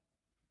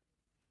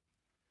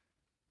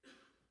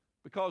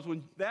 Because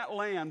when that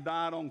lamb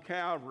died on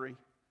Calvary,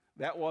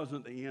 that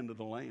wasn't the end of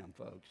the lamb,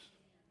 folks.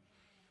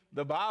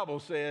 The Bible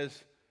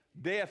says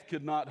death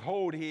could not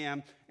hold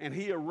him, and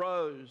he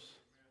arose.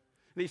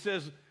 And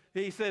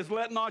he says,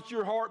 let not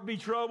your heart be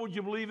troubled.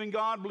 You believe in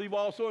God, believe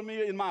also in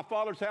me. In my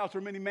Father's house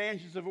are many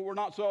mansions. If it were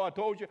not so, I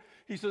told you.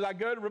 He says, I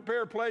go to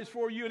prepare a place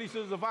for you. And he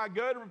says, if I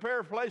go to prepare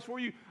a place for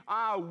you,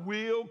 I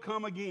will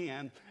come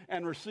again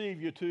and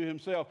receive you to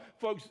himself.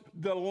 Folks,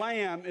 the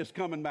Lamb is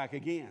coming back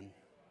again.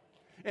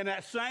 In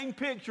that same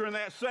picture, in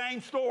that same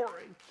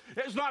story.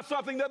 It's not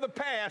something of the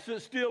past,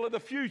 it's still of the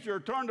future.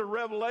 Turn to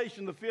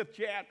Revelation, the 5th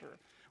chapter.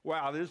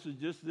 Wow, this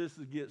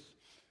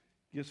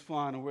gets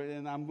fun,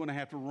 and I'm going to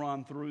have to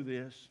run through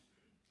this.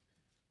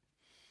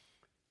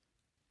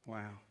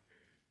 Wow.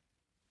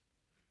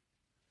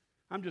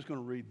 I'm just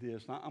going to read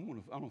this. I'm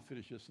going to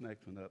finish this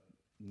next one up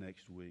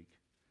next week.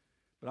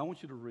 But I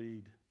want you to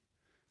read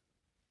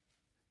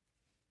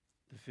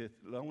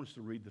I want us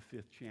to read the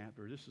 5th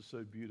chapter. This is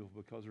so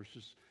beautiful because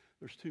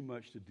there's too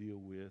much to deal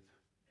with.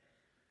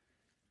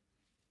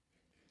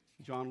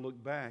 John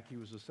looked back, he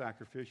was a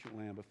sacrificial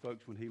lamb, but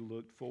folks, when he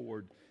looked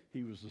forward,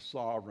 he was the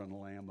sovereign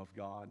Lamb of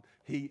God.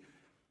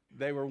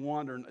 They were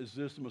wondering, is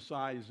this the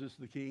Messiah? Is this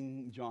the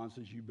King? John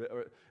says,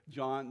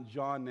 John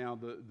now,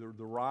 the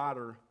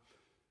writer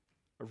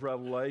of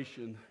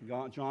Revelation,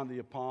 John the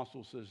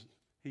Apostle says,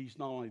 he's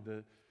not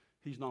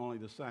only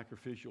the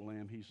sacrificial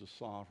lamb, he's the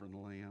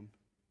sovereign Lamb.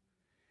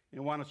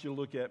 And why don't you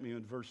look at me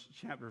in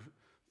chapter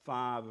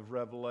 5 of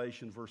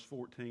Revelation, verse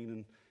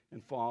 14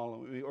 and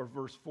following, or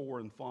verse 4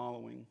 and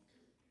following.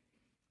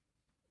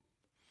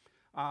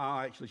 I'll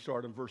actually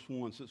start in verse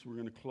 1 since we're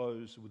going to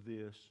close with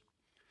this.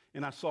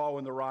 And I saw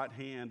in the right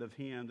hand of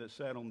him that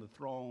sat on the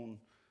throne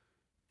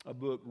a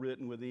book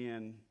written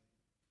within,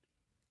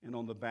 and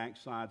on the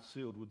backside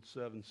sealed with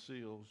 7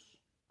 seals.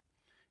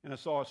 And I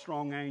saw a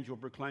strong angel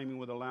proclaiming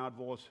with a loud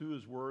voice, who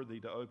is worthy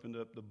to open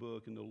up the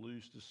book and to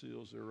loose the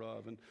seals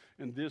thereof?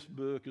 And this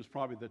book is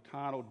probably the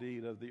title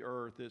deed of the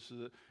earth.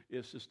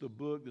 It's just the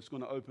book that's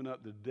going to open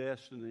up the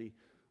destiny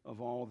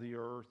of all the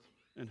earth.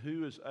 And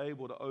who is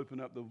able to open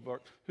up the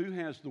book? Who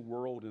has the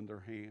world in their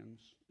hands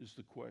is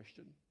the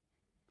question.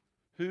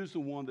 Who's the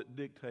one that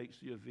dictates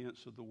the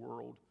events of the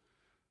world?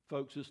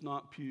 Folks, it's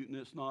not Putin,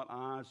 it's not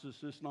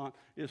ISIS, it's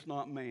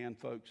not man,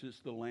 folks. It's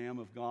the Lamb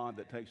of God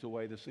that takes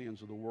away the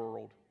sins of the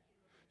world.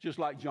 Just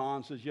like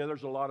John says, yeah,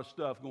 there's a lot of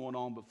stuff going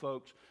on, but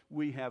folks,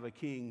 we have a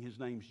king. His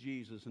name's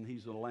Jesus, and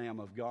he's the Lamb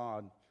of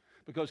God.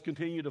 Because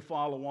continue to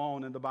follow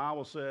on, and the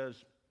Bible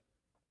says,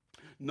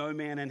 no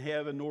man in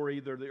heaven, nor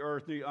either the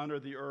earth, nor under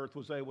the earth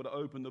was able to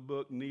open the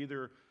book,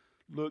 neither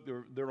look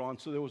thereon.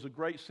 So there was a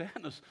great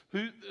sadness.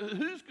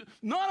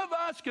 None of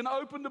us can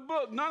open the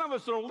book. None of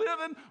us are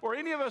living, or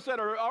any of us that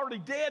are already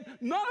dead.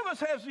 None of us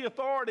has the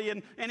authority.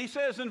 And he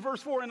says in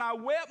verse 4, and I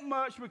wept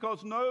much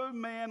because no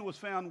man was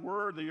found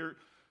worthier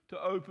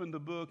to open the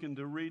book and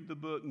to read the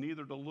book,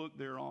 neither to look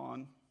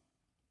thereon.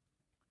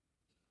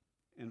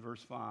 In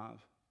verse 5,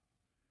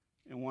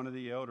 and one of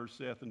the elders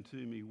saith unto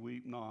me,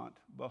 weep not.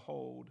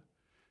 Behold,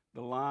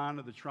 the Lion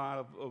of the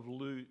tribe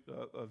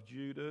of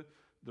Judah,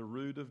 the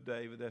root of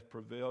David, that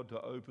prevailed to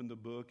open the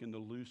book and to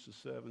loose the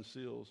 7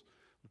 seals.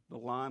 The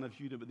Lion of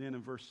Judah. But then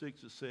in verse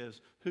 6 it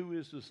says, who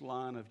is this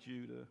Lion of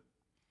Judah?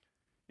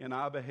 And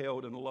I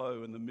beheld, and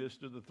lo, in the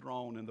midst of the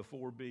throne and the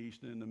 4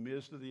 beasts, and in the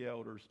midst of the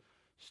elders,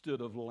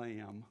 stood a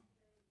lamb,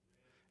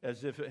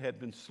 as if it had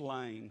been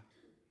slain,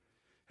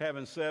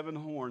 having 7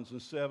 horns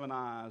and 7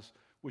 eyes,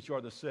 which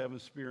are the 7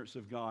 spirits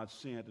of God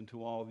sent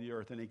into all the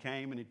earth. And he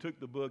came and he took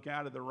the book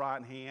out of the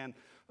right hand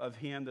of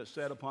him that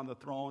sat upon the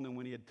throne. And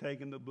when he had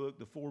taken the book,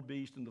 the 4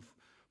 beasts and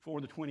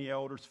the 20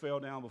 elders fell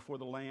down before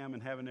the Lamb,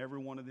 and having every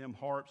one of them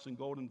harps and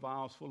golden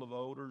vials full of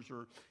odors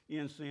or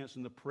incense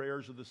and the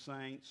prayers of the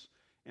saints.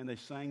 And they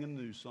sang a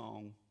new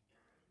song.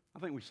 I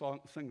think we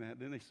sing that.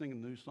 Didn't they sing a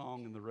new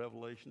song in the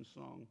Revelation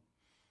song?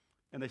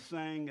 And they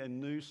sang a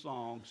new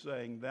song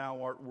saying,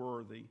 thou art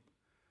worthy.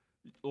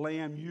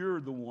 Lamb,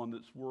 you're the one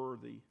that's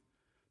worthy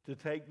to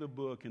take the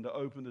book and to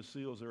open the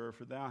seals thereof.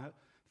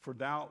 For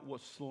thou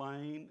wast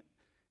slain,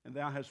 and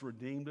thou hast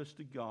redeemed us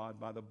to God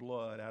by the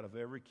blood out of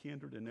every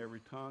kindred and every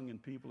tongue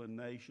and people and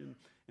nation,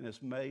 and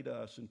hast made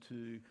us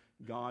unto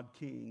God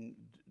king,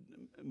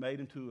 made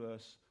unto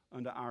us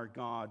unto our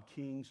God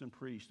kings and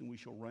priests, and we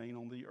shall reign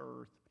on the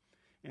earth.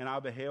 And I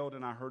beheld,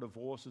 and I heard a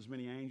voice as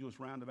many angels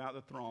round about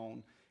the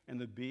throne, and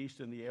the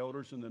beast and the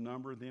elders, and the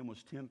number of them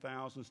was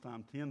 10,000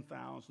 times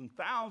 10,000,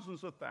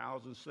 thousands of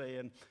thousands,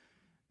 saying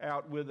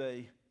out with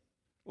a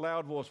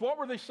loud voice. What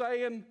were they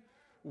saying?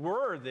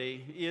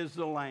 Worthy is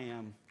the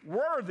Lamb.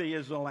 Worthy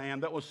is the Lamb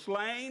that was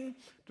slain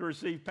to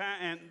receive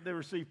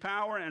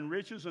power and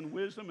riches and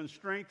wisdom and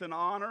strength and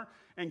honor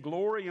and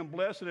glory and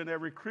blessing in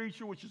every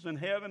creature which is in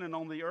heaven and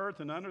on the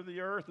earth and under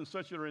the earth, and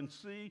such that are in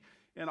sea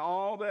and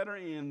all that are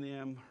in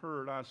them.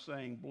 Heard I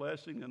saying,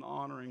 blessing and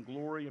honor and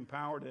glory and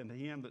power unto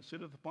him that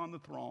sitteth upon the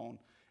throne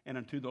and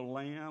unto the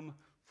Lamb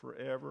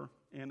forever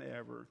and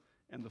ever.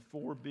 And the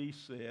four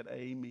beasts said,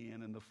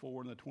 Amen. And the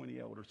 4 and the 20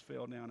 elders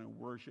fell down and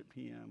worshiped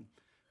him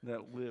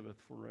that liveth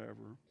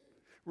forever.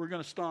 We're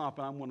going to stop,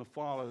 and I'm going to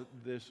follow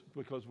this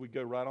because we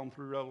go right on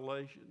through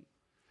Revelation.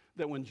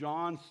 That when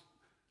John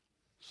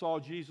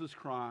saw Jesus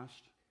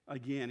Christ,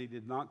 again, he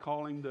did not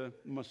call him the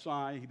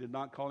Messiah. He did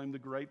not call him the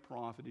great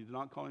prophet. He did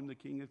not call him the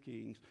King of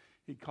Kings.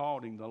 He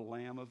called him the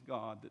Lamb of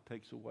God that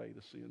takes away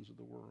the sins of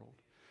the world.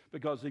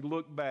 Because he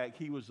looked back,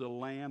 he was the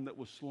Lamb that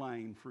was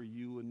slain for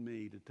you and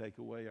me to take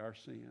away our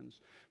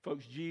sins.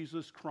 Folks,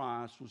 Jesus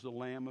Christ was the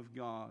Lamb of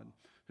God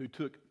who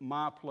took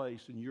my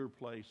place and your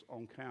place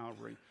on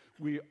Calvary.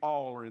 We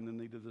all are in the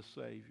need of the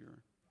Savior.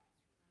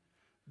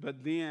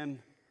 But then,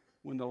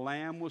 when the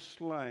Lamb was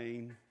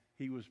slain,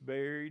 he was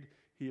buried,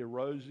 he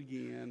arose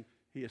again,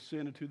 he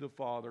ascended to the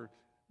Father,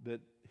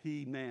 that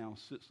he now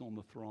sits on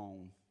the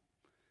throne.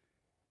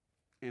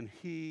 And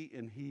he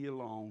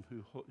alone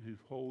who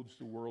holds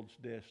the world's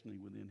destiny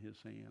within his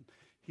hand.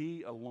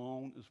 He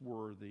alone is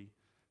worthy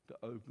to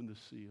open the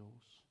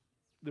seals.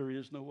 There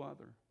is no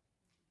other.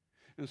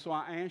 And so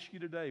I ask you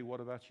today,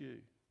 what about you?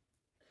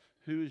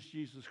 Who is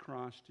Jesus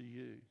Christ to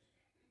you?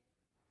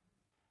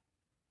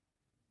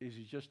 Is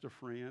he just a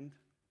friend?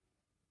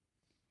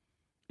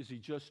 Is he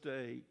just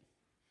a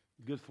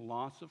good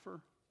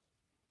philosopher?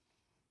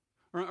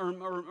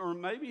 Or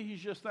maybe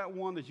he's just that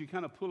one that you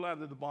kind of pull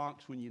out of the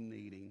box when you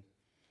need him.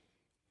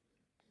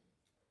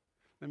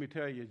 Let me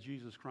tell you,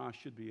 Jesus Christ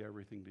should be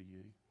everything to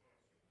you.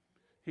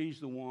 He's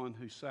the one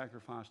who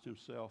sacrificed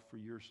himself for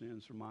your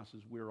sins, for my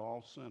sins. We're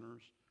all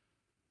sinners.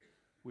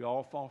 We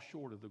all fall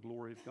short of the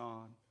glory of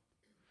God.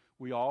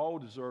 We all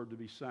deserve to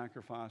be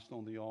sacrificed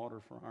on the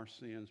altar for our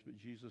sins, but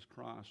Jesus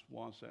Christ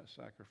was that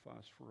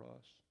sacrifice for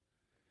us.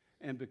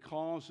 And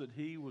because that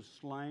he was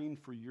slain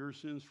for your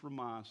sins, for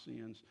my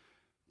sins,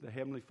 the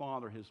Heavenly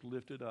Father has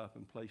lifted up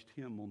and placed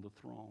him on the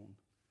throne.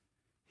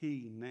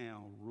 He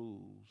now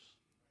rules.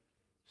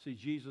 See,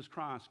 Jesus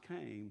Christ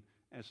came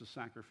as a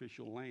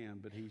sacrificial lamb,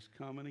 but he's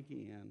coming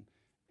again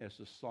as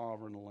the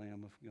sovereign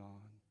Lamb of God.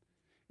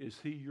 Is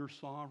he your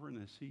sovereign?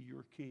 Is he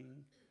your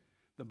king?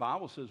 The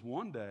Bible says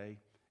one day,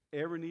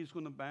 every knee is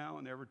going to bow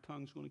and every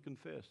tongue is going to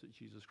confess that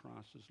Jesus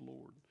Christ is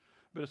Lord.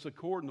 But it's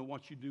according to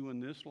what you do in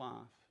this life.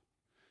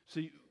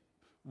 See,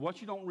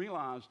 what you don't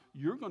realize,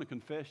 you're going to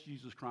confess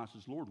Jesus Christ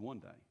as Lord one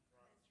day.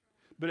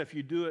 But if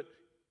you do it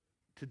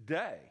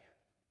today,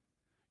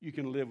 you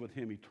can live with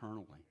him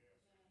eternally.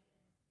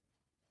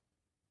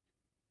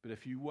 But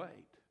if you wait,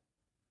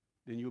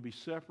 then you'll be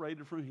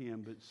separated from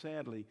him. But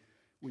sadly,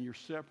 when you're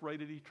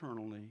separated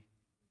eternally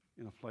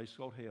in a place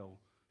called hell,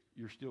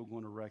 you're still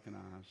going to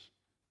recognize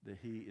that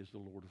he is the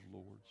Lord of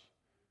Lords.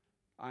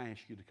 I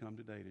ask you to come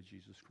today to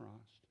Jesus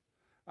Christ.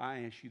 I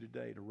ask you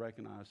today to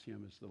recognize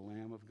him as the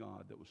Lamb of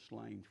God that was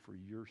slain for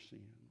your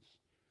sins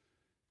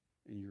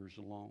and yours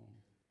alone.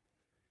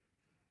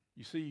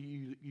 You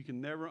see, you can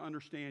never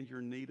understand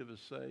your need of a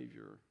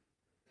Savior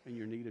and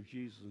your need of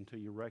Jesus until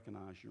you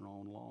recognize your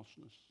own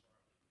lostness.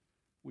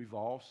 We've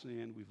all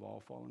sinned. We've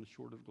all fallen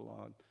short of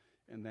God.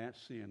 And that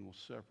sin will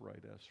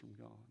separate us from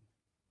God.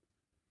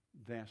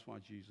 That's why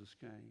Jesus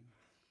came,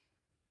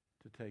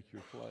 to take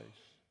your place.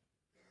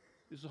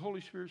 Is the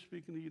Holy Spirit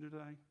speaking to you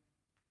today?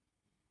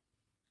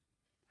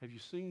 Have you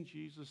seen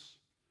Jesus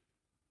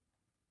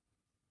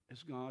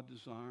as God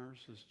desires,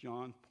 as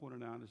John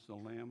pointed out, as the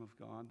Lamb of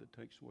God that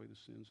takes away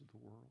the sins of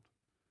the world?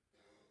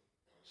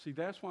 See,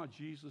 that's why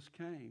Jesus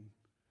came.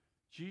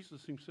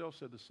 Jesus himself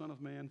said, the Son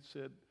of Man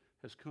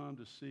has come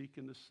to seek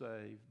and to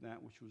save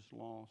that which was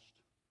lost.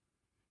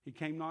 He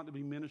came not to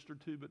be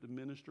ministered to, but to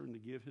minister and to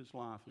give his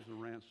life as a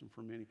ransom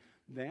for many.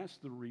 That's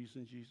the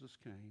reason Jesus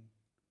came,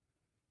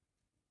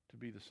 to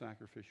be the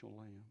sacrificial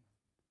lamb.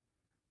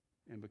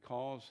 And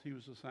because he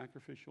was the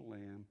sacrificial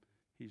lamb,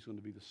 he's going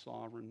to be the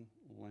sovereign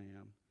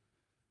lamb.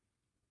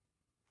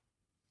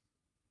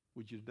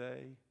 Would you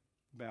today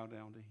bow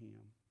down to him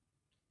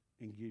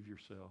and give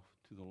yourself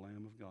to the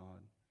Lamb of God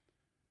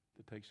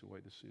that takes away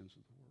the sins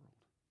of the world?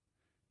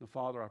 Now,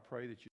 Father, I pray that you